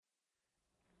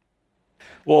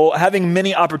Well, having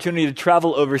many opportunity to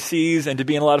travel overseas and to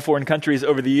be in a lot of foreign countries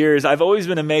over the years, I've always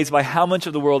been amazed by how much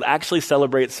of the world actually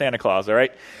celebrates Santa Claus, all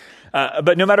right?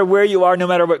 But no matter where you are, no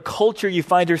matter what culture you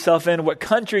find yourself in, what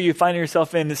country you find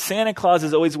yourself in, Santa Claus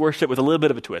is always worshipped with a little bit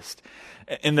of a twist.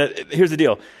 Here's the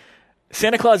deal.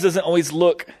 Santa Claus doesn't always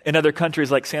look in other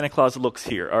countries like Santa Claus looks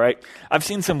here, all right? I've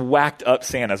seen some whacked up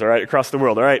Santas, all right, across the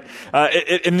world, all right?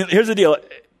 And here's the deal.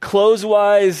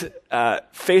 Clothes-wise,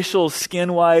 facial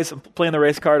skin-wise, I'm playing the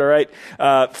race card, all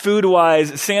right?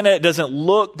 Food-wise, Santa doesn't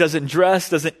look, doesn't dress,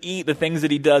 doesn't eat the things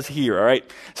that he does here, all right?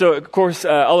 So, of course,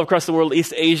 all across the world,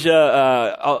 East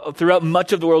Asia, throughout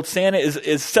much of the world, Santa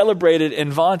is celebrated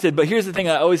and vaunted. But here's the thing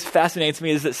that always fascinates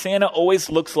me is that Santa always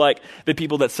looks like the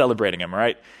people that's celebrating him, all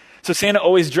right? So Santa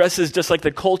always dresses just like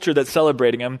the culture that's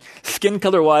celebrating him. Skin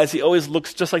color-wise, he always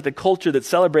looks just like the culture that's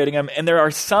celebrating him. And there are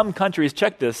some countries,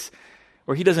 check this,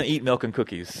 where he doesn't eat milk and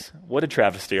cookies. What a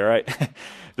travesty, all right?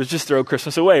 Let's just throw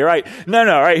Christmas away, right? No,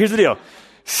 all right, here's the deal.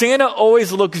 Santa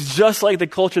always looks just like the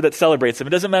culture that celebrates him.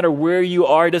 It doesn't matter where you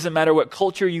are. It doesn't matter what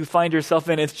culture you find yourself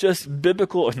in. It's just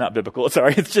biblical. It's not biblical.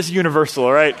 Sorry. It's just universal,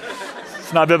 all right?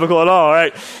 It's not biblical at all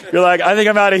right? You're like, I think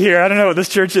I'm out of here. I don't know what this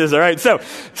church is, all right? So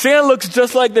Santa looks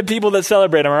just like the people that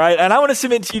celebrate him, all right? And I want to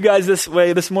submit to you guys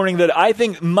this morning that I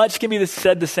think much can be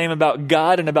said the same about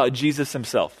God and about Jesus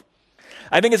himself.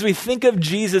 I think as we think of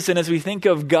Jesus and as we think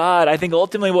of God, I think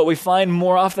ultimately what we find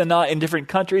more often than not in different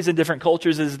countries and different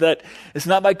cultures is that it's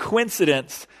not by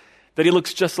coincidence that he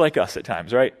looks just like us at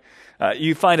times, right?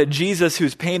 You find a Jesus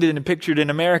who's painted and pictured in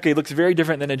America, he looks very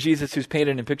different than a Jesus who's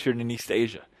painted and pictured in East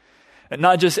Asia. And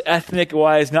not just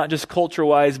ethnic-wise, not just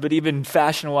culture-wise, but even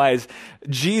fashion-wise,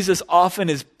 Jesus often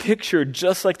is pictured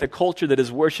just like the culture that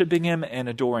is worshiping him and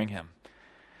adoring him.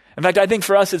 In fact, I think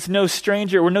for us,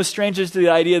 we're no strangers to the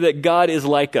idea that God is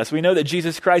like us. We know that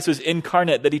Jesus Christ was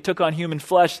incarnate, that he took on human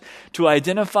flesh to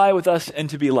identify with us and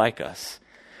to be like us.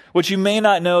 What you may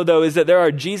not know, though, is that there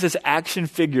are Jesus action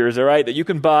figures, all right, that you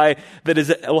can buy that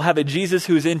will have a Jesus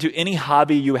who's into any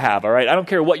hobby you have, all right? I don't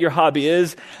care what your hobby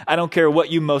is. I don't care what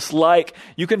you most like.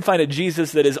 You can find a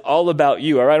Jesus that is all about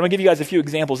you, all right? I'm going to give you guys a few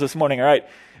examples this morning, all right?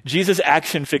 Jesus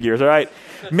action figures, all right?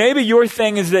 Maybe your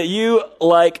thing is that you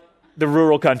like the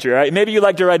rural country, all right? Maybe you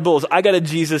like to ride bulls. I got a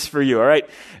Jesus for you, all right?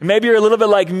 Maybe you're a little bit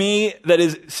like me that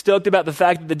is stoked about the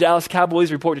fact that the Dallas Cowboys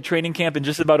report to training camp in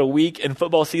just about a week and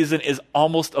football season is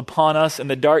almost upon us and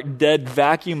the dark, dead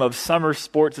vacuum of summer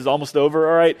sports is almost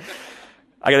over, all right?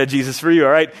 I got a Jesus for you,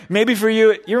 all right? Maybe for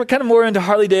you, you're kind of more into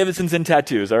Harley Davidsons and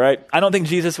tattoos, all right? I don't think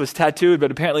Jesus was tattooed,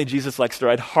 but apparently Jesus likes to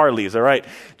ride Harleys, all right?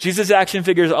 Jesus action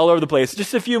figures all over the place.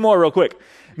 Just a few more real quick.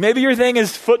 Maybe your thing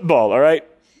is football, all right?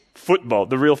 Football,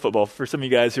 the real football, for some of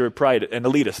you guys who are pride and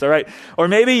elitist, all right? Or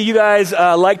maybe you guys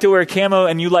like to wear camo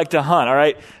and you like to hunt, all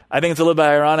right? I think it's a little bit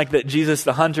ironic that Jesus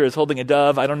the hunter is holding a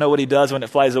dove. I don't know what he does when it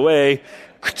flies away.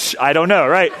 I don't know,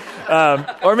 right?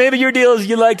 Or maybe your deal is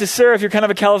you like to surf. You're kind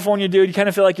of a California dude. You kind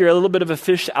of feel like you're a little bit of a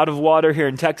fish out of water here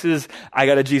in Texas. I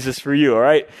got a Jesus for you, all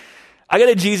right? I got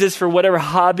a Jesus for whatever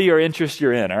hobby or interest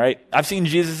you're in, all right? I've seen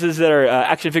Jesuses that are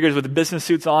action figures with business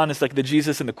suits on. It's like the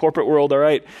Jesus in the corporate world, all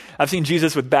right? I've seen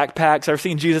Jesus with backpacks. I've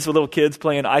seen Jesus with little kids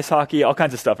playing ice hockey, all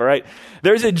kinds of stuff, all right?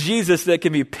 There's a Jesus that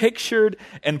can be pictured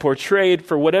and portrayed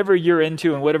for whatever you're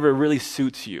into and whatever really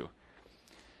suits you.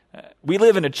 We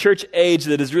live in a church age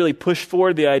that has really pushed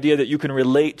forward the idea that you can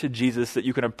relate to Jesus, that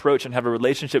you can approach and have a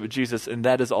relationship with Jesus, and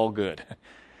that is all good.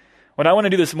 What I want to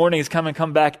do this morning is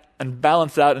come back and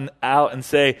balance out and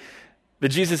say that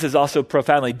Jesus is also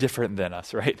profoundly different than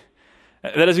us, right?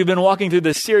 That as we've been walking through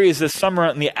this series this summer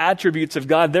on the attributes of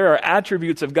God, there are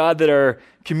attributes of God that are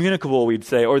communicable, we'd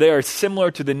say, or they are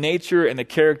similar to the nature and the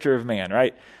character of man,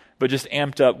 right? But just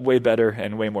amped up way better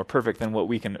and way more perfect than what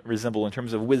we can resemble in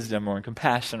terms of wisdom or in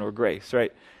compassion or grace,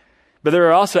 right? But there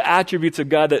are also attributes of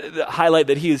God that highlight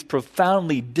that he is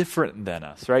profoundly different than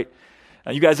us, right?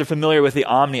 You guys are familiar with the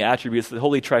omni attributes, the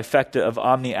holy trifecta of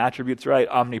omni attributes, right?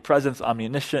 Omnipresence,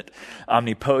 omniscient,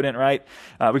 omnipotent, right?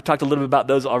 We've talked a little bit about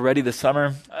those already this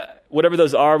summer. Whatever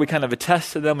those are, we kind of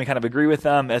attest to them. We kind of agree with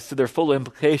them. As to their full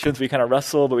implications, we kind of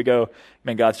wrestle, but we go,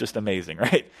 man, God's just amazing,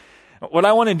 right? What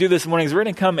I want to do this morning is we're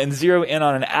going to come and zero in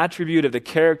on an attribute of the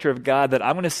character of God that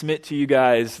I'm going to submit to you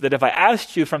guys that if I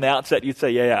asked you from the outset, you'd say,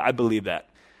 yeah, I believe that.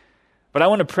 But I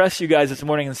want to press you guys this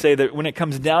morning and say that when it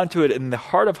comes down to it, in the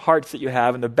heart of hearts that you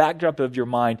have, in the backdrop of your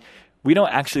mind, we don't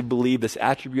actually believe this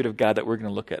attribute of God that we're going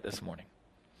to look at this morning.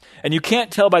 And you can't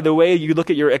tell by the way you look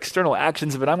at your external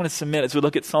actions, but I'm going to submit as we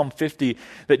look at Psalm 50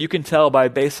 that you can tell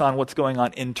based on what's going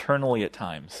on internally at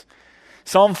times.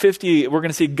 Psalm 50, we're going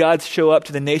to see God show up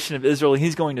to the nation of Israel, and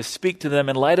he's going to speak to them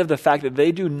in light of the fact that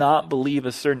they do not believe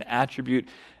a certain attribute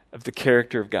of the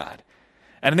character of God.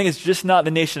 And I think it's just not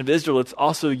the nation of Israel, it's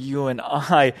also you and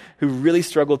I who really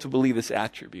struggle to believe this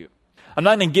attribute. I'm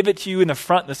not going to give it to you in the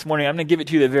front this morning. I'm going to give it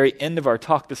to you at the very end of our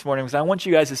talk this morning because I want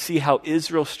you guys to see how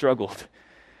Israel struggled.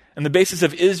 And the basis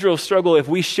of Israel's struggle, if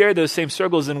we share those same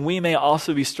struggles, then we may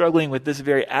also be struggling with this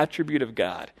very attribute of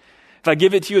God. If I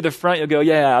give it to you at the front, you'll go,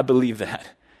 yeah, I believe that.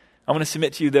 I want to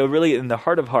submit to you, though, really in the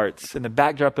heart of hearts, in the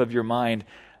backdrop of your mind,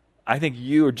 I think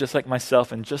you are just like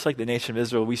myself and just like the nation of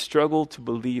Israel. We struggle to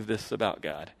believe this about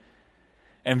God.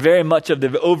 And very much of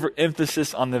the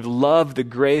overemphasis on the love, the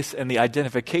grace, and the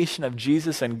identification of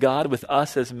Jesus and God with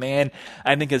us as man,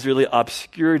 I think has really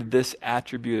obscured this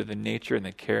attribute of the nature and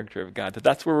the character of God. But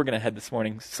that's where we're going to head this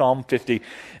morning, Psalm 50.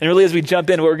 And really as we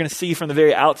jump in, what we're going to see from the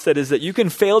very outset is that you can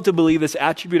fail to believe this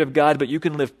attribute of God, but you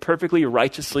can live perfectly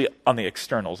righteously on the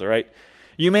externals, all right?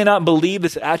 You may not believe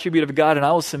this attribute of God, and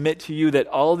I will submit to you that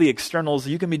all the externals,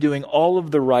 you can be doing all of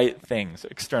the right things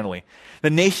externally. The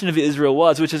nation of Israel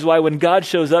was, which is why when God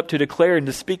shows up to declare and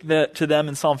to speak to them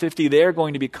in Psalm 50, they're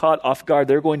going to be caught off guard.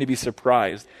 They're going to be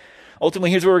surprised. Ultimately,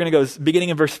 here's where we're going to go. Beginning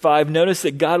in verse 5, notice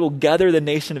that God will gather the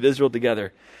nation of Israel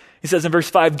together. He says in verse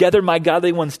 5, gather my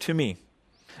godly ones to me,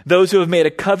 those who have made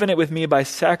a covenant with me by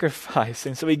sacrifice.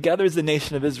 And so he gathers the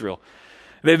nation of Israel.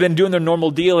 They've been doing their normal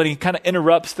deal, and he kind of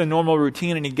interrupts the normal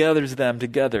routine, and he gathers them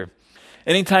together.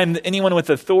 Anytime anyone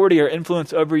with authority or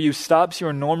influence over you stops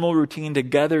your normal routine to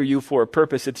gather you for a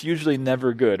purpose, it's usually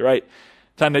never good, right?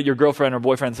 The time that your girlfriend or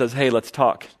boyfriend says, hey, let's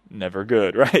talk, never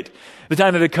good, right? The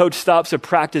time that a coach stops a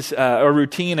practice, a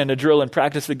routine and a drill and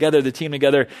practice together, the team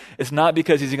together, it's not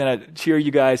because he's going to cheer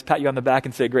you guys, pat you on the back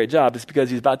and say, great job. It's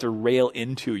because he's about to rail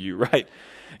into you, right?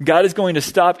 God is going to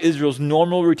stop Israel's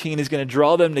normal routine. He's going to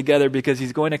draw them together because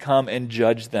he's going to come and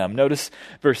judge them. Notice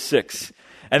verse 6.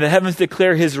 And the heavens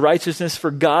declare his righteousness,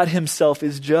 for God himself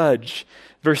is judge.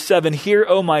 Verse 7. Hear,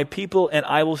 O my people, and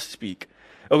I will speak.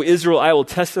 O Israel, I will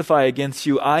testify against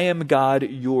you. I am God,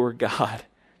 your God.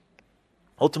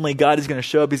 Ultimately, God is going to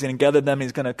show up. He's going to gather them.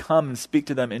 He's going to come and speak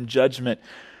to them in judgment.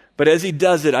 But as he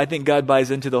does it, I think God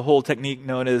buys into the whole technique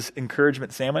known as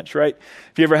encouragement sandwich, right?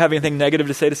 If you ever have anything negative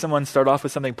to say to someone, start off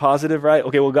with something positive, right?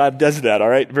 Okay, well, God does that, all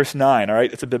right? Verse 9, all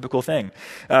right? It's a biblical thing.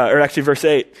 Or actually, verse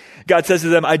 8. God says to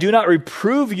them, I do not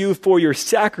reprove you for your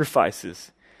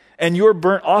sacrifices, and your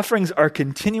burnt offerings are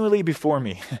continually before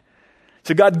me.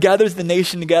 So God gathers the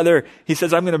nation together. He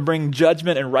says, I'm going to bring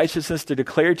judgment and righteousness to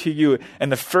declare to you.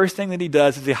 And the first thing that he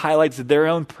does is he highlights their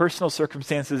own personal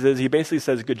circumstances. He basically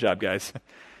says, good job, guys.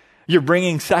 You're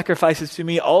bringing sacrifices to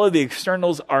me. All of the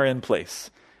externals are in place.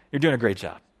 You're doing a great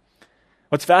job.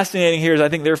 What's fascinating here is I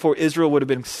think, therefore, Israel would have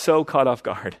been so caught off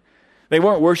guard. They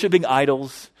weren't worshiping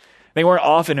idols. They weren't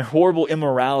off in horrible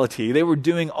immorality. They were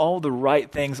doing all the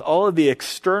right things. All of the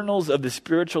externals of the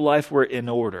spiritual life were in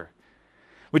order,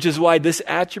 which is why this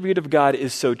attribute of God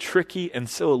is so tricky and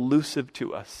so elusive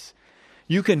to us.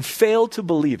 You can fail to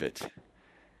believe it,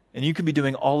 and you can be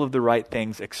doing all of the right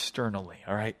things externally,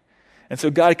 all right? And so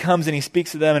God comes and he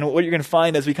speaks to them, and what you're going to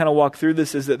find as we kind of walk through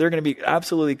this is that they're going to be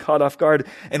absolutely caught off guard.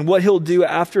 And what he'll do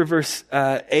after verse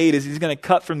 8 is he's going to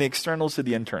cut from the externals to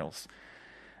the internals.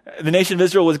 The nation of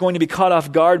Israel was going to be caught off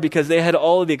guard because they had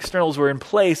all of the externals were in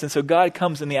place, and so God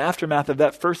comes in the aftermath of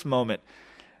that first moment,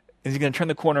 and he's going to turn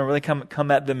the corner and really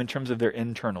come at them in terms of their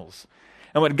internals.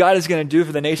 And what God is going to do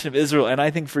for the nation of Israel, and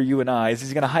I think for you and I, is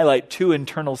he's going to highlight two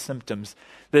internal symptoms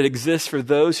that exist for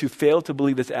those who fail to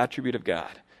believe this attribute of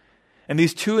God. And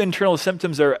these two internal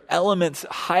symptoms are elements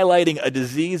highlighting a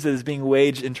disease that is being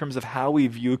waged in terms of how we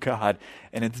view God,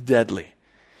 and it's deadly.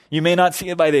 You may not see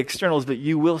it by the externals, but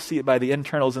you will see it by the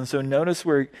internals. And so notice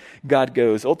where God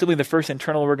goes. Ultimately, the first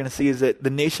internal we're going to see is that the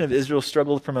nation of Israel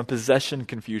struggled from a possession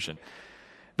confusion.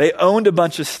 They owned a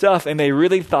bunch of stuff, and they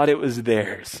really thought it was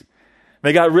theirs.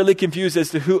 They got really confused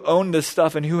as to who owned this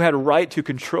stuff and who had a right to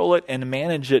control it and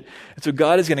manage it. And so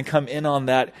God is going to come in on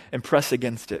that and press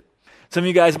against it. Some of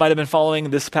you guys might have been following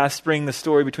this past spring the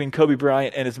story between Kobe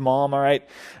Bryant and his mom, all right?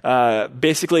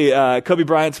 Basically, Kobe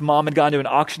Bryant's mom had gone to an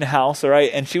auction house, all right?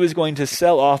 And she was going to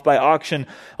sell off by auction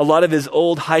a lot of his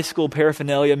old high school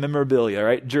paraphernalia, memorabilia, all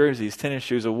right? Jerseys, tennis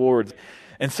shoes, awards.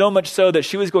 And so much so that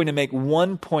she was going to make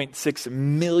 $1.6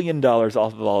 million off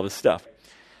of all of his stuff.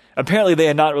 Apparently, they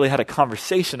had not really had a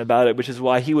conversation about it, which is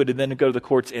why he would then go to the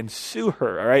courts and sue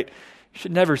her, all right? You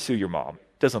should never sue your mom.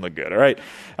 Doesn't look good, all right?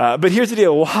 But here's the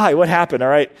deal. Why? What happened, all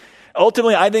right?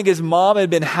 Ultimately, I think his mom had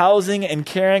been housing and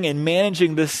caring and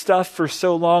managing this stuff for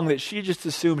so long that she just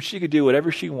assumed she could do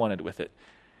whatever she wanted with it.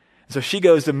 So she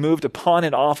goes to move to pawn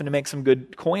it off and to make some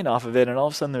good coin off of it, and all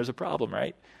of a sudden there's a problem,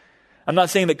 right? I'm not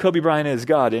saying that Kobe Bryant is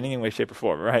God in any way, shape, or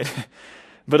form, right?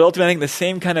 But ultimately, I think the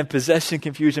same kind of possession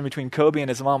confusion between Kobe and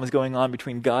his mom was going on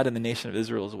between God and the nation of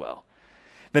Israel as well.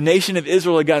 The nation of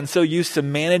Israel had gotten so used to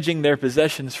managing their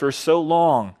possessions for so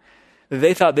long that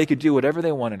they thought they could do whatever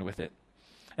they wanted with it.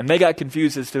 And they got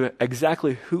confused as to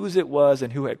exactly whose it was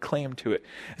and who had claim to it.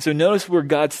 So notice where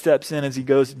God steps in as he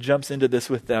jumps into this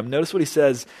with them. Notice what he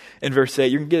says in verse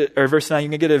 8, verse 9, you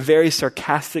can get a very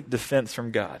sarcastic defense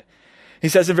from God. He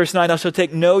says in verse 9, "Thou shalt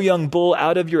take no young bull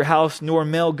out of your house, nor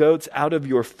male goats out of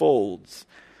your folds."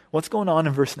 What's going on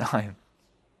in verse 9?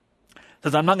 It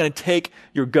says, I'm not going to take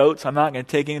your goats, I'm not going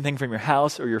to take anything from your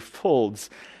house or your folds.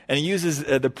 And he uses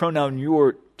the pronoun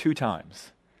your 2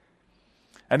 times.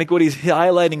 I think what he's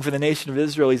highlighting for the nation of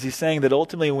Israel is he's saying that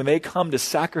ultimately when they come to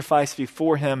sacrifice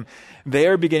before him, they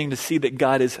are beginning to see that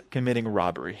God is committing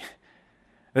robbery.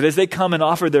 That as they come and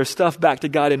offer their stuff back to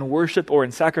God in worship or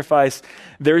in sacrifice,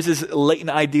 there's this latent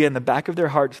idea in the back of their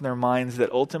hearts and their minds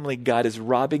that ultimately God is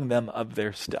robbing them of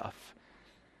their stuff.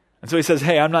 And so he says,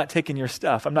 hey, I'm not taking your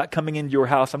stuff. I'm not coming into your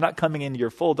house. I'm not coming into your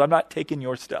folds. I'm not taking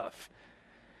your stuff.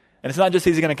 And it's not just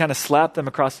he's going to kind of slap them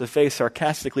across the face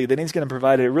sarcastically, then he's going to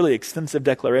provide a really extensive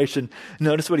declaration.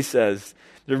 Notice what he says.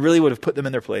 That really would have put them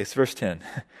in their place. Verse 10.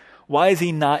 Why is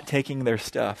he not taking their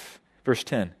stuff? Verse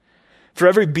 10. For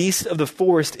every beast of the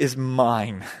forest is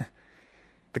mine.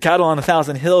 The cattle on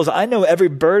 1,000 hills. I know every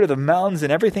bird of the mountains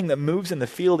and everything that moves in the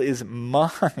field is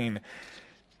mine.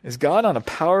 Is God on a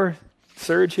power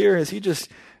surge here? Is he just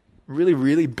really,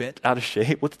 really bent out of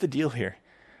shape? What's the deal here?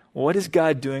 What is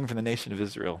God doing for the nation of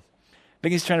Israel? I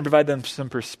think he's trying to provide them some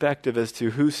perspective as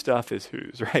to whose stuff is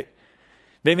whose, right?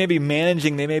 They may be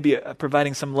managing, they may be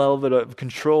providing some level of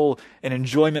control and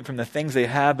enjoyment from the things they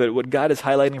have, but what God is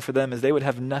highlighting for them is they would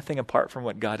have nothing apart from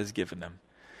what God has given them.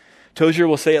 Tozer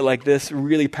will say it like this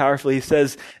really powerfully. He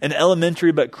says, an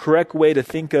elementary but correct way to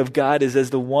think of God is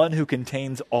as the one who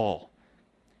contains all,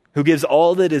 who gives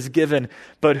all that is given,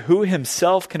 but who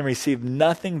himself can receive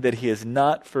nothing that he has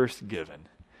not first given.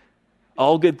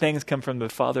 All good things come from the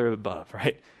Father above,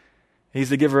 right? He's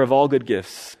the giver of all good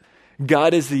gifts.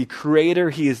 God is the creator,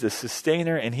 he is the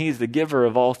sustainer, and he is the giver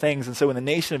of all things. And so when the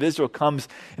nation of Israel comes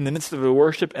in the midst of their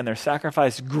worship and their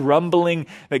sacrifice, grumbling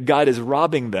that God is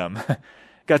robbing them,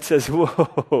 God says,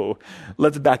 whoa,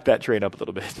 let's back that train up a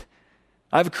little bit.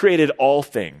 I've created all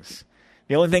things.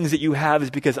 The only things that you have is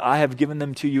because I have given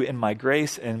them to you in my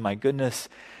grace and my goodness,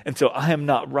 and so I am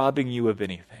not robbing you of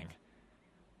anything.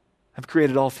 I've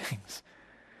created all things.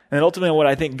 And ultimately what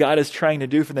I think God is trying to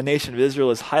do for the nation of Israel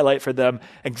is highlight for them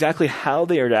exactly how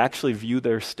they are to actually view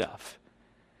their stuff.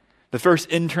 The first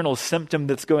internal symptom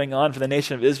that's going on for the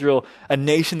nation of Israel, a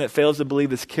nation that fails to believe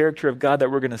this character of God that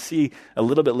we're going to see a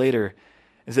little bit later,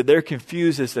 is that they're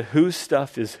confused as to whose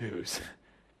stuff is whose.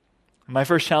 My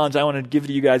first challenge I want to give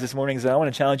to you guys this morning is that I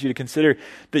want to challenge you to consider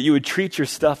that you would treat your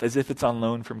stuff as if it's on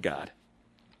loan from God.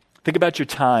 Think about your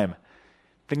time.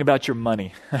 Think about your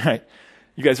money, all right?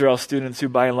 You guys are all students who,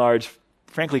 by and large,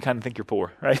 frankly, kind of think you're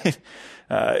poor, right?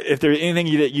 If there's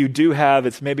anything that you do have,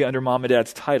 it's maybe under mom and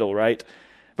dad's title, right?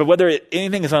 But whether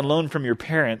anything is on loan from your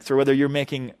parents or whether you're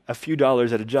making a few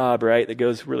dollars at a job, right, that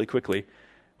goes really quickly,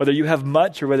 whether you have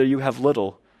much or whether you have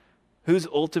little, who's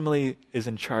ultimately is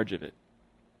in charge of it?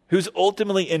 Who's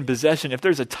ultimately in possession? If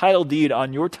there's a title deed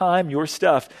on your time, your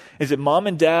stuff, is it mom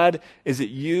and dad? Is it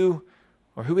you?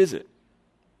 Or who is it?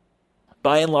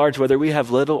 By and large, whether we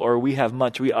have little or we have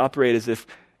much, we operate as if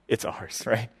it's ours,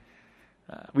 right?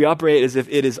 We operate as if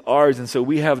it is ours, and so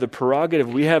we have the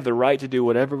prerogative, we have the right to do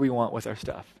whatever we want with our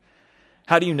stuff.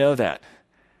 How do you know that?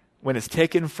 When it's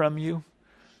taken from you,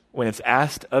 when it's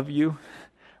asked of you,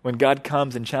 when God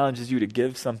comes and challenges you to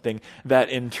give something, that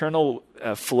internal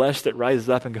flesh that rises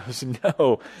up and goes,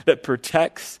 no, that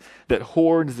protects, that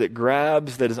hoards, that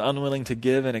grabs, that is unwilling to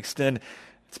give and extend,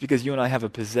 it's because you and I have a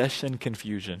possession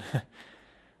confusion.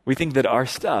 We think that our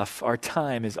stuff, our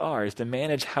time is ours to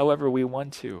manage however we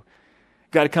want to.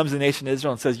 God comes to the nation of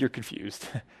Israel and says, you're confused.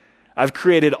 I've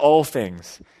created all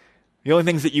things. The only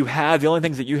things that you have, the only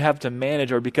things that you have to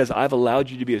manage are because I've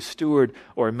allowed you to be a steward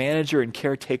or a manager and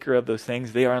caretaker of those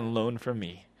things. They are on loan from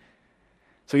me.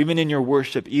 So even in your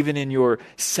worship, even in your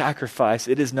sacrifice,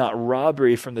 it is not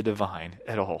robbery from the divine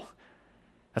at all.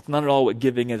 That's not at all what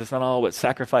giving is. That's not at all what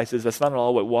sacrifice is. That's not at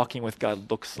all what walking with God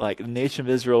looks like. The nation of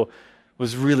Israel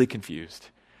was really confused.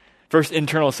 First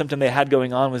internal symptom they had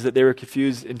going on was that they were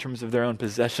confused in terms of their own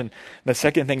possession. And the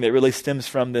second thing that really stems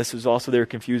from this is also they were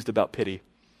confused about pity.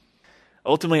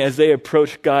 Ultimately, as they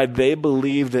approached God, they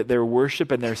believed that their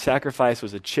worship and their sacrifice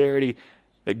was a charity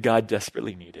that God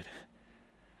desperately needed.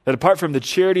 That apart from the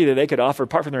charity that they could offer,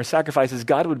 apart from their sacrifices,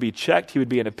 God would be checked, he would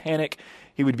be in a panic,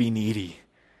 he would be needy.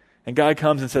 And God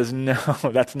comes and says, no,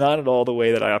 that's not at all the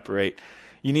way that I operate.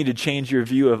 You need to change your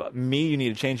view of me. You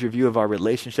need to change your view of our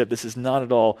relationship. This is not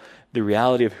at all the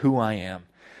reality of who I am.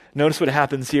 Notice what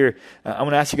happens here. I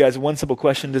want to ask you guys one simple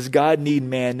question. Does God need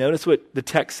man? Notice what the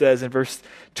text says in verse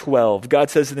 12. God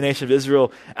says to the nation of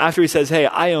Israel, after he says, hey,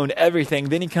 I own everything,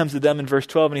 then he comes to them in verse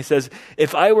 12 and he says,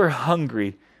 if I were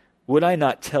hungry, would I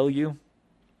not tell you?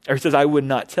 Or he says, I would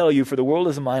not tell you, for the world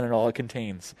is mine and all it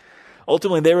contains.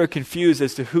 Ultimately, they were confused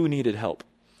as to who needed help.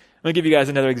 I'm going to give you guys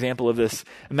another example of this.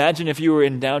 Imagine if you were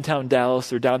in downtown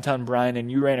Dallas or downtown Bryan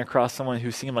and you ran across someone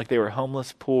who seemed like they were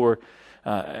homeless, poor,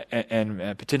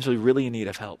 and potentially really in need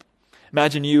of help.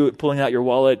 Imagine you pulling out your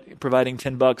wallet, providing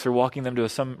 $10, or walking them to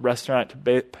some restaurant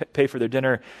to pay for their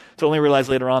dinner, to only realize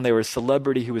later on they were a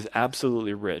celebrity who was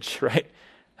absolutely rich, right?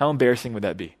 How embarrassing would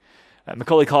that be?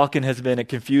 Macaulay Culkin has been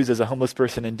confused as a homeless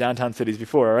person in downtown cities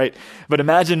before, all right? But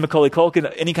imagine Macaulay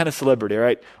Culkin, any kind of celebrity, all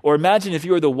right? Or imagine if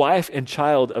you were the wife and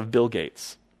child of Bill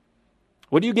Gates.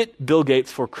 What do you get Bill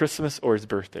Gates for Christmas or his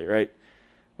birthday, right?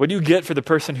 What do you get for the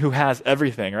person who has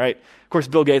everything, right? Of course,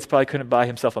 Bill Gates probably couldn't buy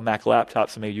himself a Mac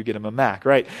laptop, so maybe you get him a Mac,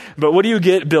 right? But what do you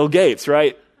get Bill Gates,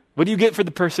 right? What do you get for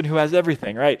the person who has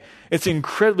everything, right? It's an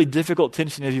incredibly difficult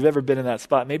tension if you've ever been in that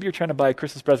spot. Maybe you're trying to buy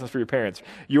Christmas presents for your parents.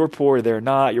 You're poor, they're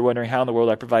not. You're wondering how in the world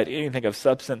I provide anything of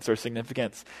substance or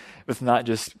significance. It's not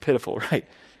just pitiful, right?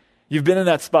 You've been in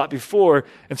that spot before.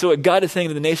 And so what God is saying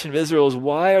to the nation of Israel is,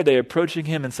 why are they approaching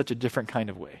him in such a different kind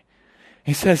of way?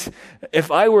 He says,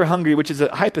 if I were hungry, which is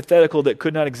a hypothetical that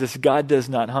could not exist, God does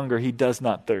not hunger, he does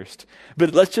not thirst.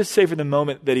 But let's just say for the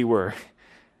moment that he were.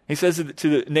 He says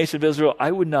to the nation of Israel,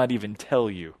 I would not even tell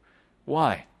you.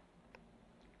 Why?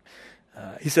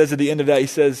 He says at the end of that, he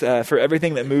says, for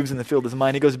everything that moves in the field is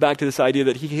mine. He goes back to this idea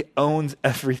that he owns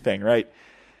everything, right?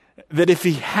 That if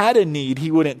he had a need,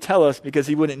 he wouldn't tell us because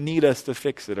he wouldn't need us to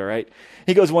fix it, all right?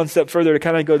 He goes one step further to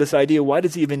kind of go this idea, why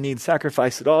does he even need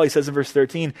sacrifice at all? He says in verse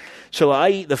 13, shall I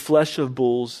eat the flesh of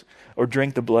bulls or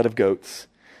drink the blood of goats?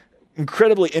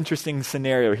 Incredibly interesting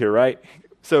scenario here, right?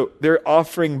 So they're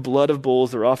offering blood of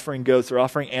bulls, they're offering goats, they're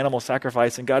offering animal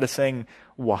sacrifice, and God is saying,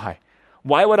 why?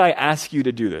 Why would I ask you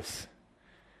to do this?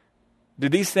 Do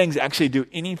these things actually do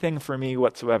anything for me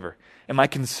whatsoever? Am I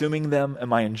consuming them?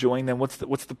 Am I enjoying them? What's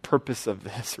the purpose of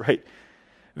this, right?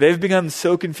 They've become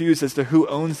so confused as to who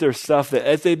owns their stuff that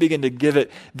as they begin to give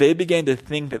it, they begin to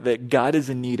think that God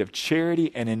is in need of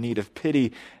charity and in need of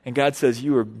pity. And God says,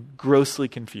 you are grossly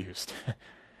confused.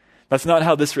 That's not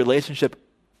how this relationship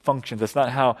functions. That's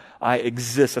not how I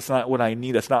exist. That's not what I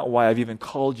need. That's not why I've even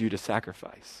called you to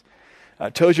sacrifice.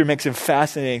 Tozer makes a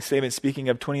fascinating statement speaking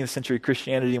of 20th century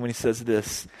Christianity when he says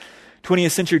this.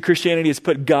 20th century Christianity has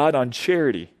put God on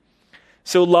charity.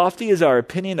 So lofty is our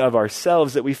opinion of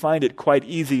ourselves that we find it quite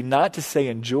easy, not to say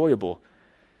enjoyable,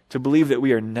 to believe that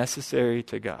we are necessary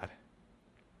to God.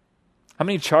 How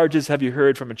many charges have you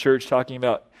heard from a church talking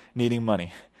about needing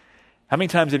money? How many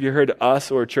times have you heard us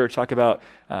or a church talk about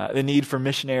the need for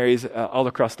missionaries all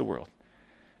across the world?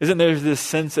 Isn't there this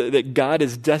sense that God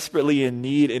is desperately in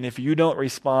need, and if you don't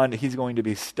respond, he's going to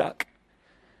be stuck,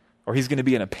 or he's going to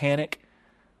be in a panic,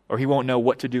 or he won't know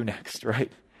what to do next,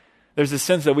 right? There's this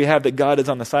sense that we have that God is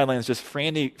on the sidelines just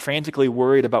frantically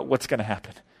worried about what's going to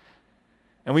happen.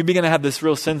 And we begin to have this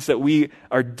real sense that we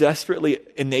are desperately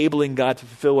enabling God to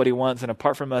fulfill what he wants, and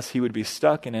apart from us, he would be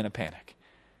stuck and in a panic.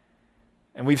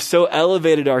 And we've so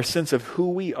elevated our sense of who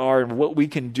we are and what we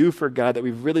can do for God that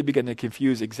we've really begun to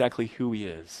confuse exactly who he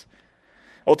is.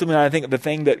 Ultimately, I think the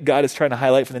thing that God is trying to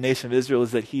highlight for the nation of Israel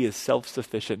is that he is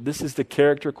self-sufficient. This is the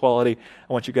character quality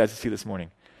I want you guys to see this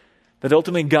morning. That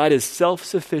ultimately God is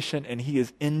self-sufficient and he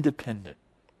is independent.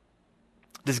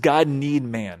 Does God need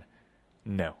man?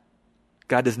 No.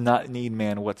 God does not need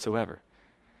man whatsoever.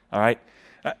 All right?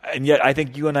 And yet I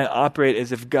think you and I operate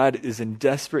as if God is in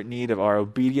desperate need of our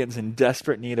obedience, in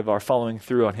desperate need of our following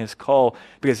through on his call,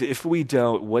 because if we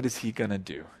don't, what is he going to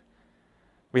do?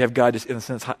 We have God just in a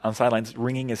sense on sidelines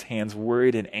wringing his hands,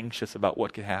 worried and anxious about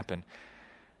what could happen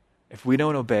if we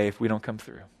don't obey, if we don't come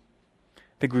through. I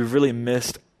think we've really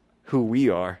missed who we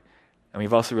are, and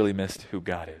we've also really missed who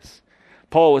God is.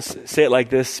 Paul would say it like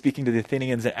this, speaking to the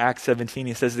Athenians in Acts 17.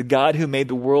 He says, the God who made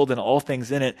the world and all things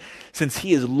in it, since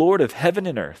he is Lord of heaven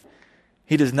and earth,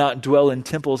 he does not dwell in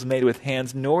temples made with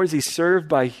hands, nor is he served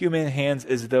by human hands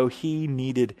as though he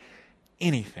needed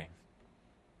anything,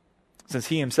 since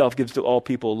he himself gives to all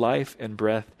people life and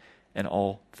breath and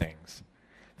all things.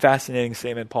 Fascinating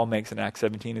statement Paul makes in Acts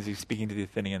 17 as he's speaking to the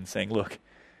Athenians, saying, look,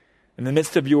 in the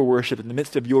midst of your worship, in the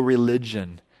midst of your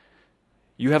religion,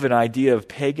 you have an idea of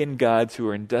pagan gods who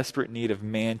are in desperate need of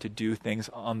man to do things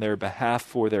on their behalf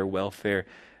for their welfare.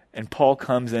 And Paul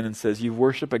comes in and says, you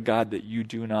worship a God that you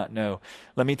do not know.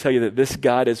 Let me tell you that this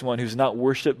God is one who's not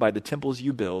worshipped by the temples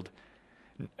you build.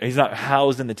 He's not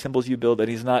housed in the temples you build, and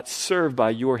he's not served by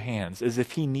your hands as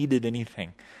if he needed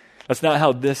anything. That's not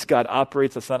how this God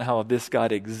operates. That's not how this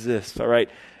God exists, all right?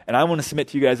 And I want to submit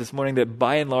to you guys this morning that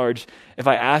by and large, if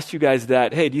I asked you guys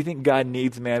that, hey, do you think God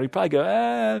needs man? We'd probably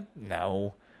go,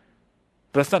 no.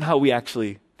 But that's not how we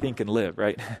actually think and live,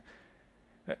 right?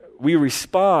 We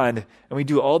respond and we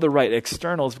do all the right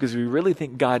externals because we really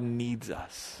think God needs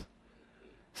us.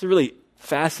 It's a really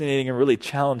fascinating and really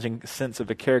challenging sense of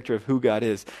the character of who God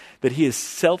is, that he is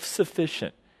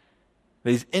self-sufficient,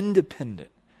 that he's independent,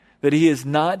 that he is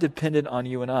not dependent on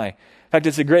you and I. In fact,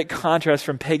 it's a great contrast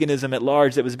from paganism at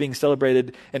large that was being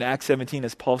celebrated in Acts 17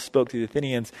 as Paul spoke to the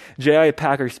Athenians. J.I.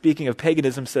 Packer, speaking of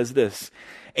paganism, says this: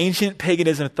 ancient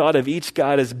paganism thought of each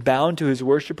god as bound to his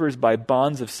worshipers by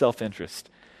bonds of self-interest,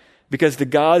 because the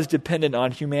gods depended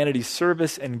on humanity's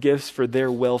service and gifts for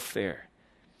their welfare.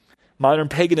 Modern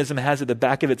paganism has at the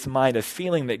back of its mind a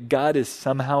feeling that God is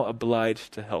somehow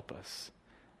obliged to help us.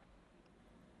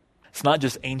 It's not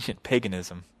just ancient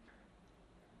paganism.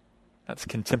 That's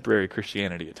contemporary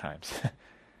Christianity at times. Let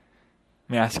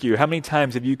me ask you, how many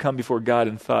times have you come before God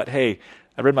and thought, hey,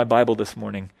 I read my Bible this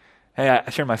morning. Hey, I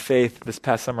shared my faith this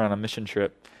past summer on a mission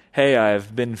trip. Hey,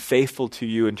 I've been faithful to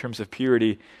you in terms of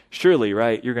purity. Surely,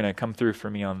 right, you're going to come through for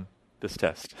me on this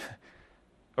test.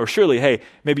 Or surely, hey,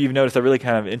 maybe you've noticed I'm really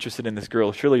kind of interested in this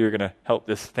girl. Surely you're going to help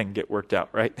this thing get worked out,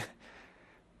 right?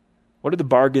 What are the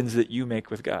bargains that you make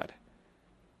with God?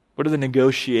 What are the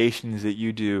negotiations that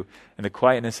you do in the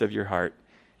quietness of your heart,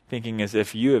 thinking as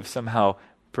if you have somehow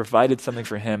provided something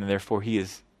for him and therefore he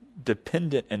is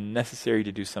dependent and necessary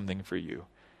to do something for you?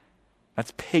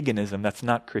 That's paganism. That's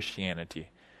not Christianity.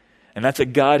 And that's a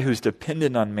God who's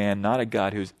dependent on man, not a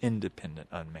God who's independent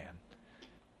on man.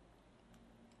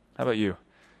 How about you?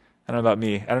 I don't know about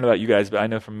me. I don't know about you guys, but I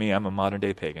know from me, I'm a modern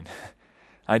day pagan.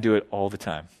 I do it all the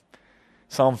time.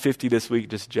 Psalm 50 this week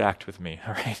just jacked with me,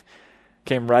 all right?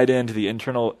 Came right into the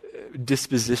internal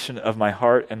disposition of my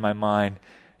heart and my mind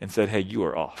and said, hey, you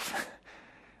are off.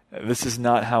 This is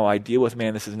not how I deal with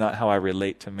man. This is not how I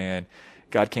relate to man.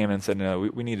 God came and said, no,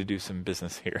 we need to do some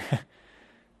business here.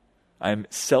 I'm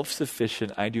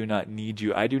self-sufficient. I do not need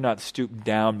you. I do not stoop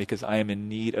down because I am in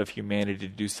need of humanity to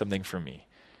do something for me.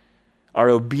 Our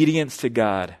obedience to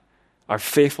God, our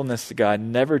faithfulness to God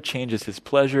never changes his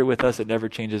pleasure with us. It never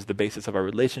changes the basis of our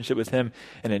relationship with him,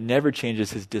 and it never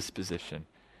changes his disposition.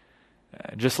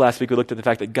 Just last week, we looked at the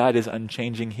fact that God is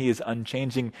unchanging. He is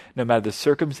unchanging no matter the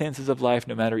circumstances of life,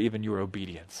 no matter even your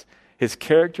obedience. His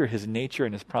character, his nature,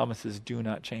 and his promises do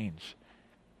not change.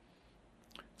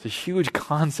 It's a huge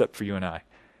concept for you and I,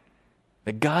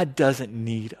 that God doesn't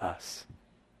need us.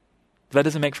 That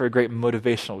doesn't make for a great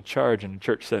motivational charge in a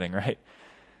church setting, right?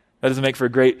 That doesn't make for a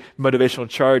great motivational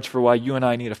charge for why you and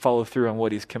I need to follow through on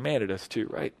what he's commanded us to,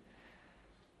 right?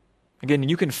 Again,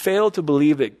 you can fail to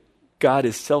believe that God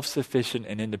is self-sufficient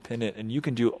and independent, and you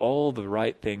can do all the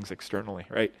right things externally,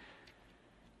 right?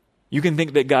 You can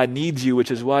think that God needs you,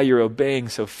 which is why you're obeying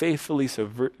so faithfully, so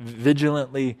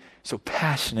vigilantly, so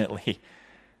passionately,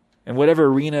 in whatever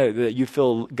arena that you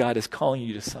feel God is calling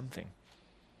you to something.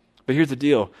 But here's the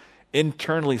deal.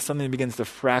 Internally, something begins to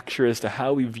fracture as to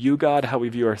how we view God, how we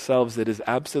view ourselves, that is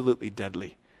absolutely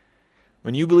deadly.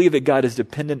 When you believe that God is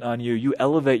dependent on you, you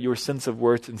elevate your sense of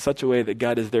worth in such a way that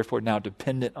God is therefore now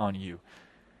dependent on you.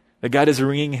 That God is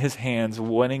wringing his hands,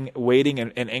 waiting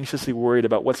and anxiously worried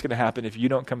about what's going to happen if you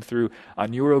don't come through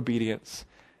on your obedience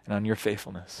and on your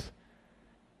faithfulness.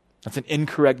 That's an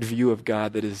incorrect view of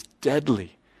God that is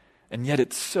deadly, and yet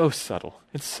it's so subtle.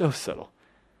 It's so subtle.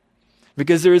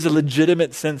 Because there is a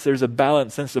legitimate sense, there's a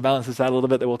balance, sense to balance this out a little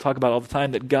bit that we'll talk about all the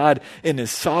time, that God in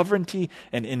his sovereignty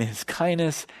and in his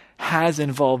kindness has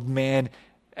involved man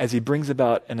as he brings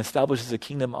about and establishes a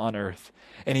kingdom on earth.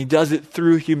 And he does it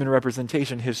through human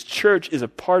representation. His church is a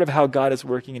part of how God is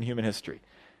working in human history.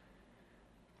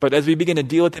 But as we begin to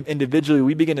deal with him individually,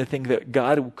 we begin to think that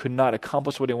God could not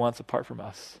accomplish what he wants apart from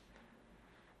us.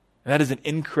 And that is an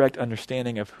incorrect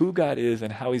understanding of who God is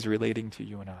and how he's relating to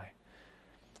you and I.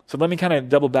 So let me kind of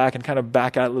double back and kind of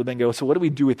back out a little bit and go, so what do we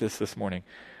do with this morning?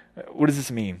 What does this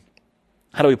mean?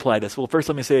 How do we apply this? Well, first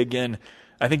let me say again,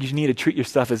 I think you need to treat your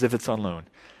stuff as if it's on loan.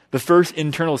 The first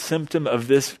internal symptom of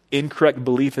this incorrect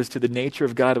belief as to the nature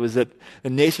of God was that the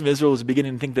nation of Israel was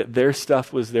beginning to think that their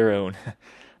stuff was their own.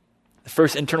 The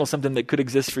first internal symptom that could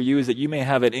exist for you is that you may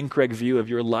have an incorrect view of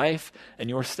your life and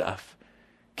your stuff.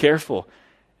 Careful.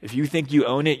 If you think you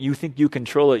own it, you think you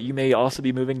control it, you may also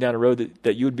be moving down a road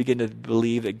that you would begin to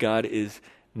believe that God is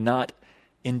not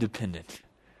independent.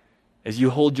 As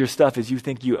you hold your stuff, as you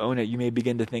think you own it, you may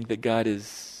begin to think that God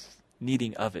is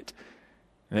needing of it.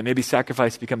 And that maybe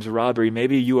sacrifice becomes robbery.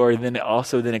 Maybe you are then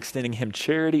also extending him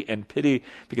charity and pity,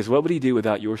 because what would he do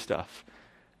without your stuff?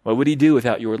 What would he do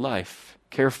without your life?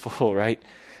 Careful, right?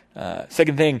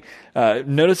 Second thing,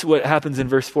 notice what happens in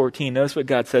verse 14. Notice what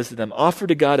God says to them. Offer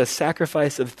to God a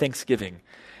sacrifice of thanksgiving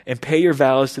and pay your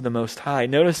vows to the Most High.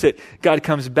 Notice that God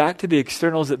comes back to the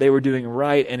externals that they were doing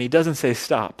right, and he doesn't say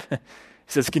stop. He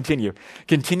says continue.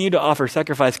 Continue to offer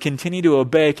sacrifice. Continue to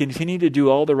obey. Continue to do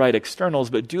all the right externals,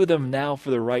 but do them now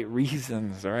for the right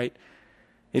reasons, all right?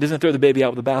 He doesn't throw the baby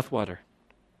out with the bathwater.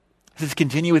 He says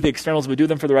continue with the externals, but do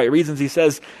them for the right reasons. He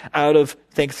says out of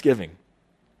thanksgiving.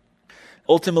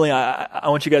 Ultimately, I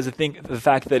want you guys to think the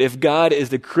fact that if God is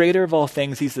the creator of all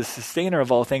things, he's the sustainer of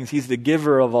all things, he's the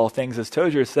giver of all things. As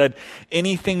Tozer said,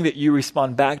 anything that you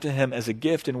respond back to him as a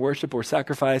gift in worship or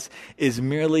sacrifice is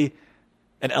merely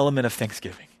an element of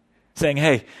thanksgiving. Saying,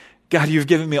 hey, God, you've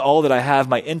given me all that I have,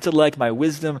 my intellect, my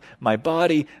wisdom, my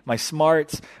body, my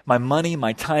smarts, my money,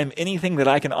 my time. Anything that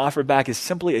I can offer back is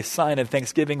simply a sign of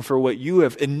thanksgiving for what you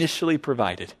have initially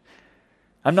provided.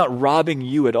 I'm not robbing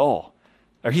you at all.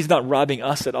 Or he's not robbing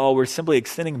us at all. We're simply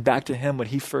extending back to him what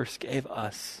he first gave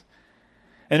us.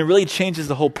 And it really changes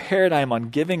the whole paradigm on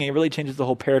giving, and it really changes the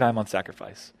whole paradigm on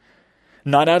sacrifice.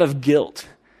 Not out of guilt.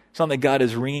 It's not that God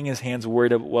is wringing his hands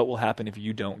worried about what will happen if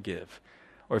you don't give,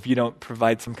 or if you don't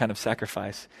provide some kind of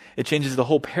sacrifice. It changes the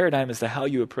whole paradigm as to how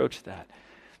you approach that.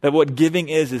 That what giving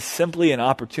is simply an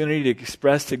opportunity to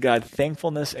express to God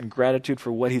thankfulness and gratitude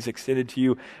for what he's extended to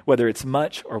you, whether it's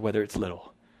much or whether it's little.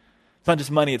 It's not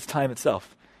just money, it's time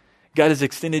itself. God has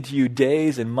extended to you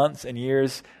days and months and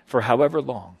years for however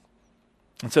long.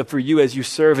 And so for you, as you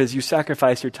serve, as you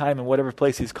sacrifice your time in whatever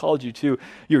place he's called you to,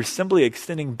 you're simply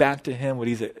extending back to him what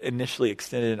he's initially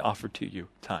extended and offered to you,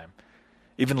 time.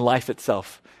 Even life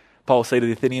itself. Paul will say to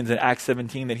the Athenians in Acts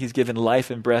 17 that he's given life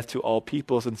and breath to all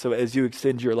peoples. And so as you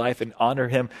extend your life and honor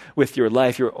him with your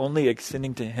life, you're only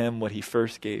extending to him what he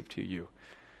first gave to you.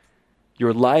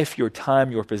 Your life, your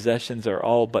time, your possessions are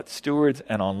all but stewards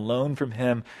and on loan from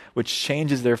him, which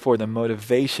changes, therefore, the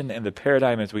motivation and the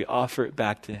paradigm as we offer it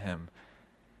back to him.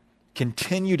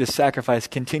 Continue to sacrifice,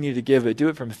 continue to give, but do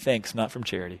it from thanks, not from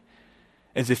charity.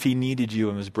 As if he needed you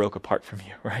and was broke apart from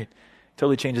you, right? It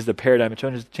totally changes the paradigm.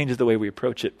 It changes the way we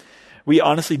approach it. We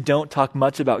honestly don't talk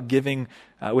much about giving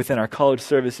within our college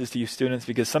services to you students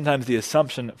because sometimes the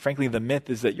assumption, frankly, the myth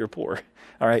is that you're poor,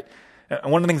 all right? And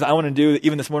one of the things I want to do,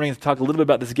 even this morning, is talk a little bit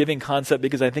about this giving concept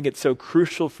because I think it's so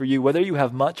crucial for you, whether you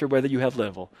have much or whether you have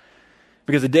little.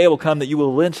 Because the day will come that you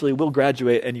will eventually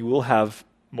graduate and you will have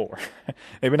more.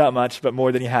 Maybe not much, but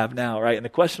more than you have now, right? And the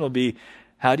question will be,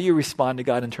 how do you respond to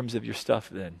God in terms of your stuff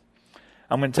then?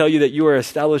 I'm going to tell you that you are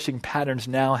establishing patterns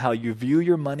now, how you view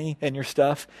your money and your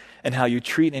stuff, and how you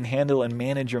treat and handle and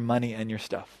manage your money and your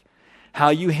stuff. How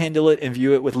you handle it and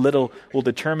view it with little will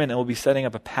determine and will be setting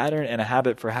up a pattern and a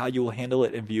habit for how you will handle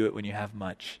it and view it when you have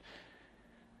much.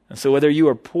 And so whether you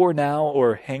are poor now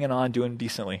or hanging on, doing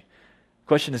decently, the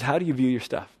question is, how do you view your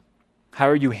stuff? How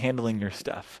are you handling your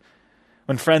stuff?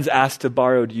 When friends ask to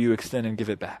borrow, do you extend and give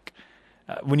it back?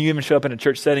 When you even show up in a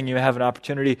church setting, you have an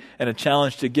opportunity and a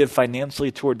challenge to give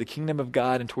financially toward the kingdom of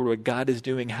God and toward what God is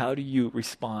doing. How do you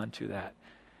respond to that?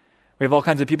 We have all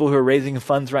kinds of people who are raising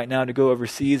funds right now to go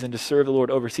overseas and to serve the Lord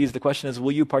overseas. The question is,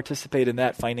 will you participate in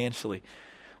that financially?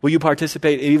 Will you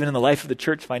participate even in the life of the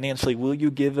church financially? Will you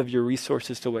give of your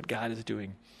resources to what God is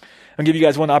doing? I'll give you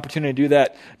guys one opportunity to do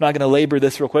that. I'm not going to labor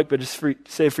this real quick, but just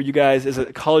say for you guys, as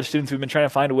college students, we've been trying to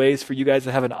find ways for you guys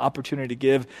to have an opportunity to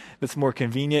give that's more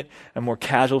convenient and more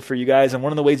casual for you guys. And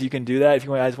one of the ways you can do that, if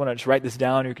you guys want to just write this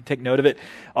down or you can take note of it,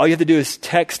 all you have to do is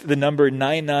text the number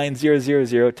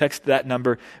 99000, text that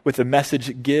number with the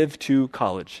message, give to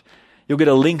college. You'll get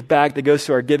a link back that goes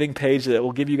to our giving page that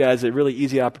will give you guys a really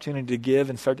easy opportunity to give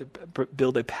and start to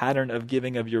build a pattern of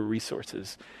giving of your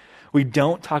resources. We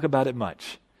don't talk about it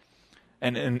much.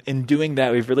 And in doing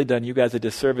that, we've really done you guys a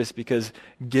disservice because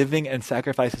giving and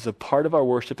sacrifice is a part of our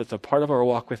worship. It's a part of our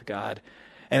walk with God.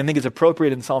 And I think it's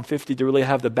appropriate in Psalm 50 to really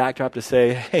have the backdrop to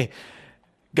say, hey,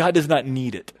 God does not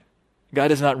need it.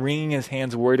 God is not wringing his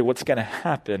hands worried of what's going to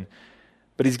happen,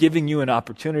 but he's giving you an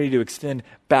opportunity to extend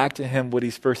back to him what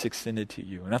he's first extended to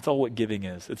you. And that's all what giving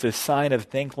is. It's a sign of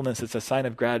thankfulness. It's a sign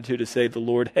of gratitude to say to the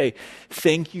Lord, hey,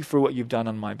 thank you for what you've done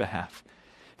on my behalf.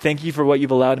 Thank you for what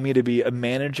you've allowed me to be a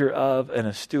manager of and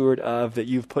a steward of that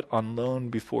you've put on loan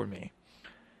before me.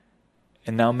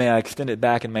 And now may I extend it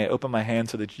back and may I open my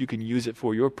hand so that you can use it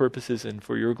for your purposes and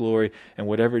for your glory and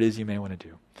whatever it is you may want to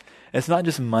do. And it's not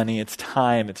just money, it's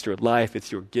time, it's your life,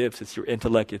 it's your gifts, it's your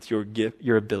intellect, it's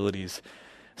your abilities.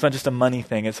 It's not just a money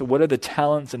thing. It's what are the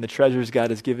talents and the treasures God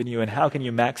has given you and how can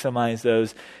you maximize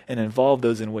those and involve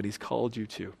those in what he's called you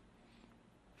to?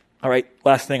 All right,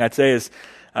 last thing I'd say is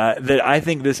that I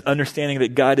think this understanding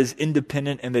that God is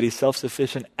independent and that he's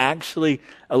self-sufficient actually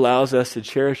allows us to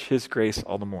cherish his grace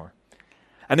all the more.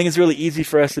 I think it's really easy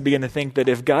for us to begin to think that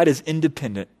if God is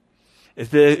independent,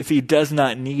 if he does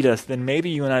not need us, then maybe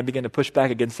you and I begin to push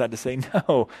back against that to say,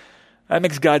 no, that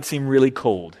makes God seem really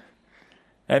cold.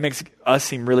 That makes us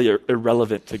seem really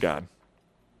irrelevant to God.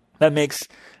 That makes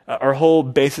our whole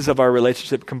basis of our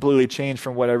relationship completely change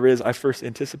from what I first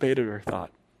anticipated or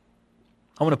thought.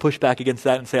 I want to push back against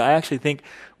that and say, I actually think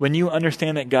when you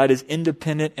understand that God is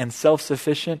independent and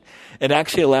self-sufficient, it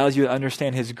actually allows you to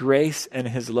understand his grace and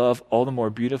his love all the more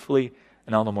beautifully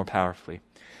and all the more powerfully.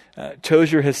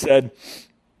 Tozer has said,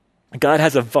 God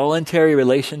has a voluntary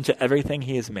relation to everything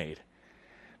he has made,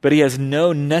 but he has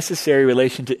no necessary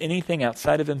relation to anything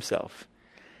outside of himself.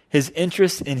 His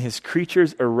interest in his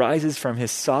creatures arises from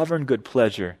his sovereign good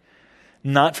pleasure,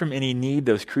 not from any need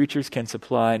those creatures can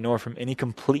supply, nor from any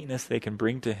completeness they can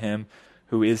bring to him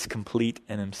who is complete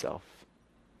in himself.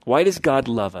 Why does God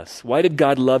love us? Why did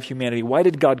God love humanity? Why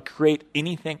did God create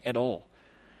anything at all?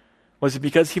 Was it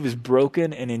because he was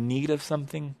broken and in need of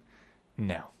something?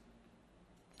 No.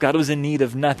 God was in need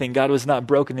of nothing. God was not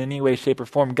broken in any way, shape, or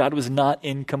form. God was not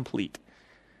incomplete.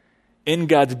 In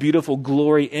God's beautiful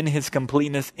glory, in his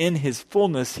completeness, in his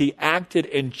fullness, he acted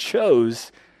and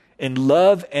chose in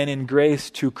love and in grace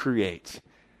to create.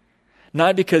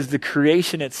 Not because the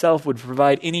creation itself would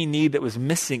provide any need that was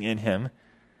missing in him,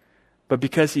 but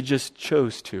because he just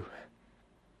chose to.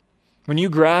 When you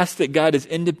grasp that God is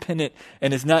independent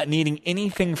and is not needing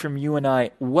anything from you and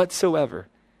I whatsoever,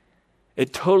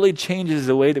 it totally changes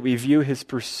the way that we view his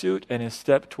pursuit and his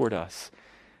step toward us.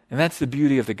 And that's the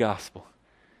beauty of the gospel.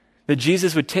 That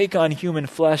Jesus would take on human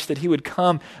flesh, that he would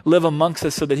come live amongst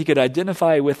us so that he could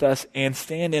identify with us and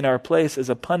stand in our place as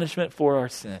a punishment for our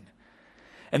sin.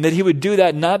 And that he would do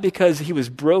that not because he was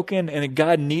broken and that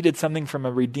God needed something from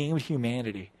a redeemed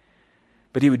humanity,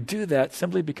 but he would do that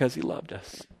simply because he loved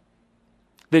us.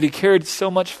 That he cared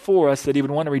so much for us that he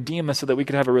would want to redeem us so that we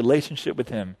could have a relationship with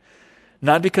him.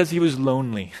 Not because he was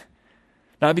lonely,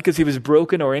 not because he was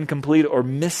broken or incomplete or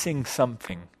missing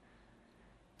something.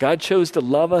 God chose to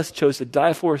love us, chose to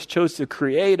die for us, chose to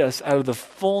create us out of the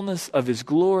fullness of his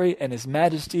glory and his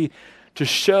majesty to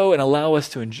show and allow us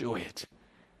to enjoy it.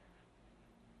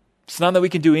 It's not that we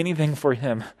can do anything for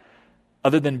him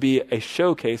other than be a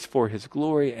showcase for his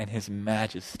glory and his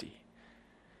majesty.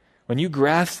 When you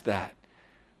grasp that,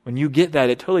 when you get that,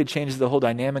 it totally changes the whole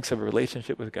dynamics of a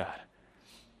relationship with God.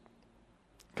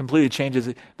 Completely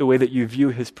changes the way that you view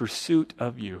his pursuit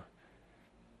of you.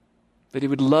 That he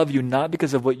would love you not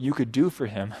because of what you could do for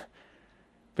him,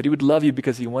 but he would love you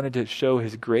because he wanted to show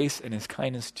his grace and his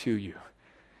kindness to you.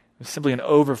 It was simply an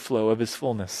overflow of his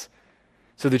fullness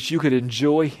so that you could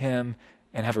enjoy him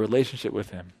and have a relationship with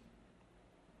him.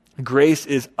 Grace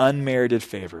is unmerited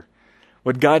favor.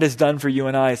 What God has done for you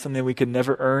and I is something we can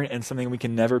never earn and something we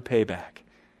can never pay back.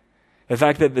 The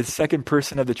fact that the second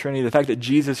person of the Trinity, the fact that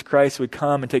Jesus Christ would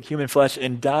come and take human flesh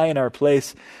and die in our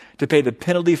place to pay the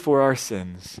penalty for our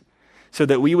sins, so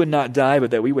that we would not die,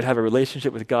 but that we would have a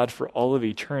relationship with God for all of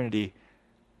eternity. It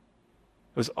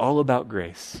was all about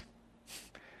grace.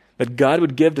 That God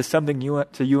would give to something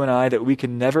to you and I that we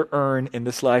can never earn in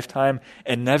this lifetime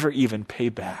and never even pay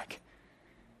back.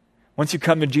 Once you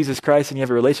come to Jesus Christ and you have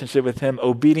a relationship with him,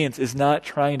 obedience is not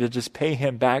trying to just pay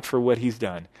him back for what he's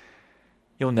done.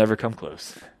 You'll never come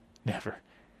close. Never.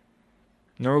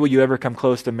 Nor will you ever come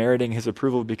close to meriting his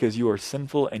approval because you are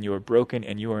sinful and you are broken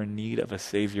and you are in need of a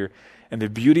Savior. And the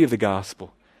beauty of the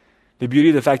gospel, the beauty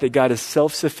of the fact that God is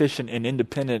self-sufficient and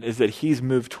independent is that he's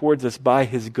moved towards us by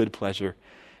his good pleasure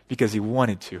because he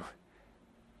wanted to.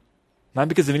 Not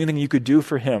because of anything you could do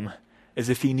for him as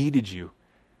if he needed you,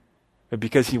 but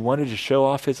because he wanted to show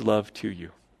off his love to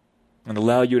you and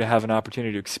allow you to have an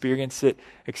opportunity to experience it,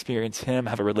 experience him,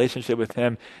 have a relationship with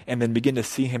him, and then begin to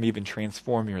see him even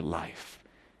transform your life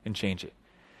and change it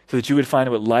so that you would find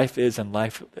what life is and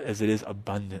life as it is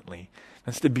abundantly.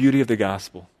 That's the beauty of the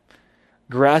gospel.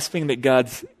 Grasping that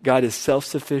God is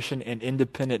self-sufficient and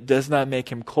independent does not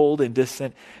make him cold and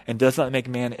distant and does not make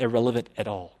man irrelevant at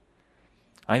all.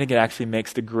 I think it actually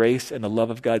makes the grace and the love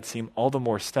of God seem all the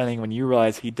more stunning when you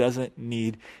realize he doesn't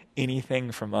need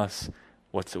anything from us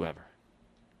whatsoever.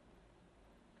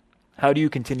 How do you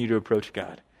continue to approach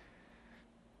God?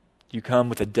 You come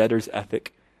with a debtor's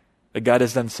ethic, that God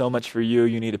has done so much for you,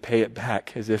 you need to pay it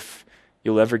back as if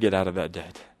you'll ever get out of that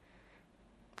debt.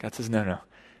 God says, no.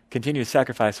 Continue to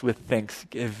sacrifice with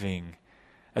thanksgiving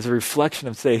as a reflection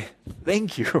of say,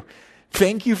 thank you.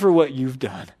 Thank you for what you've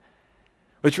done.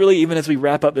 Which really, even as we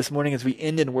wrap up this morning, as we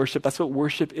end in worship, that's what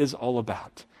worship is all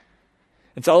about.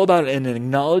 It's all about an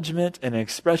acknowledgement and an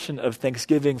expression of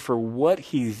thanksgiving for what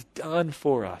he's done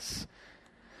for us.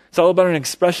 It's all about an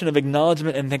expression of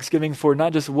acknowledgement and thanksgiving for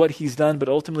not just what he's done, but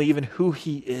ultimately even who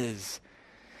he is.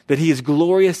 That he is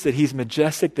glorious, that he's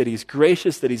majestic, that he's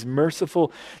gracious, that he's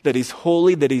merciful, that he's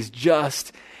holy, that he's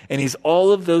just, and he's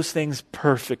all of those things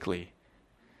perfectly.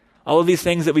 All of these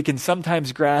things that we can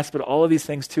sometimes grasp, but all of these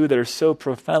things too that are so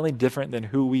profoundly different than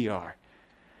who we are.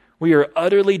 We are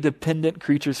utterly dependent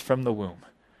creatures from the womb.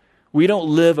 We don't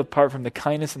live apart from the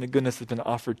kindness and the goodness that's been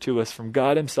offered to us from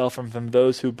God himself and from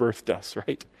those who birthed us,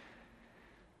 right?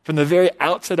 From the very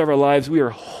outset of our lives, we are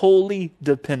wholly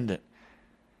dependent.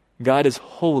 God is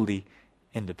wholly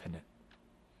independent.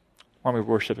 Why don't we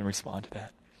worship and respond to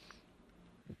that?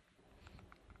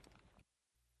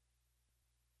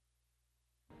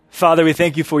 Father, we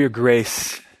thank you for your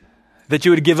grace, that you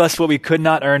would give us what we could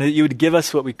not earn, that you would give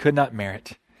us what we could not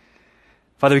merit.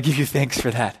 Father, we give you thanks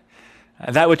for that.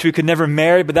 That which we could never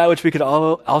merit, but that which we could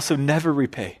also never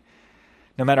repay,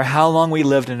 no matter how long we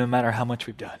lived and no matter how much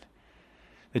we've done.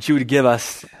 That you would give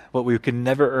us what we could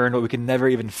never earn, what we could never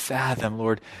even fathom,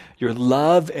 Lord. Your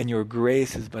love and your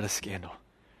grace is but a scandal.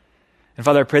 And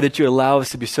Father, I pray that you allow us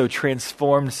to be so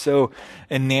transformed, so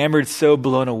enamored, so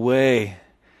blown away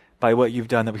by what you've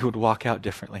done that we would walk out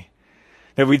differently.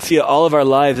 That we'd see all of our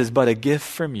lives as but a gift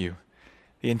from you,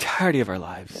 the entirety of our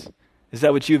lives. Is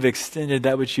that what you've extended,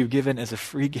 that which you've given as a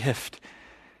free gift,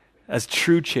 as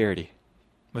true charity,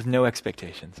 with no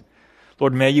expectations.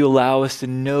 Lord, may you allow us to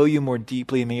know you more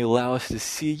deeply. May you allow us to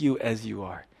see you as you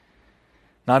are.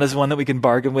 Not as one that we can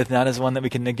bargain with, not as one that we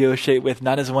can negotiate with,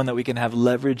 not as one that we can have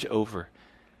leverage over,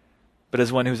 but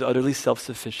as one who's utterly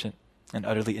self-sufficient and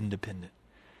utterly independent.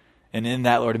 And in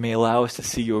that, Lord, may you allow us to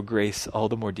see your grace all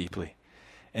the more deeply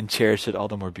and cherish it all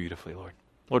the more beautifully, Lord.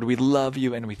 Lord, we love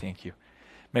you and we thank you.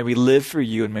 May we live for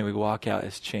you and may we walk out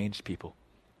as changed people.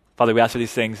 Father, we ask for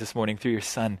these things this morning through your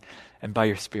Son and by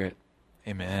your Spirit.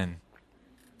 Amen.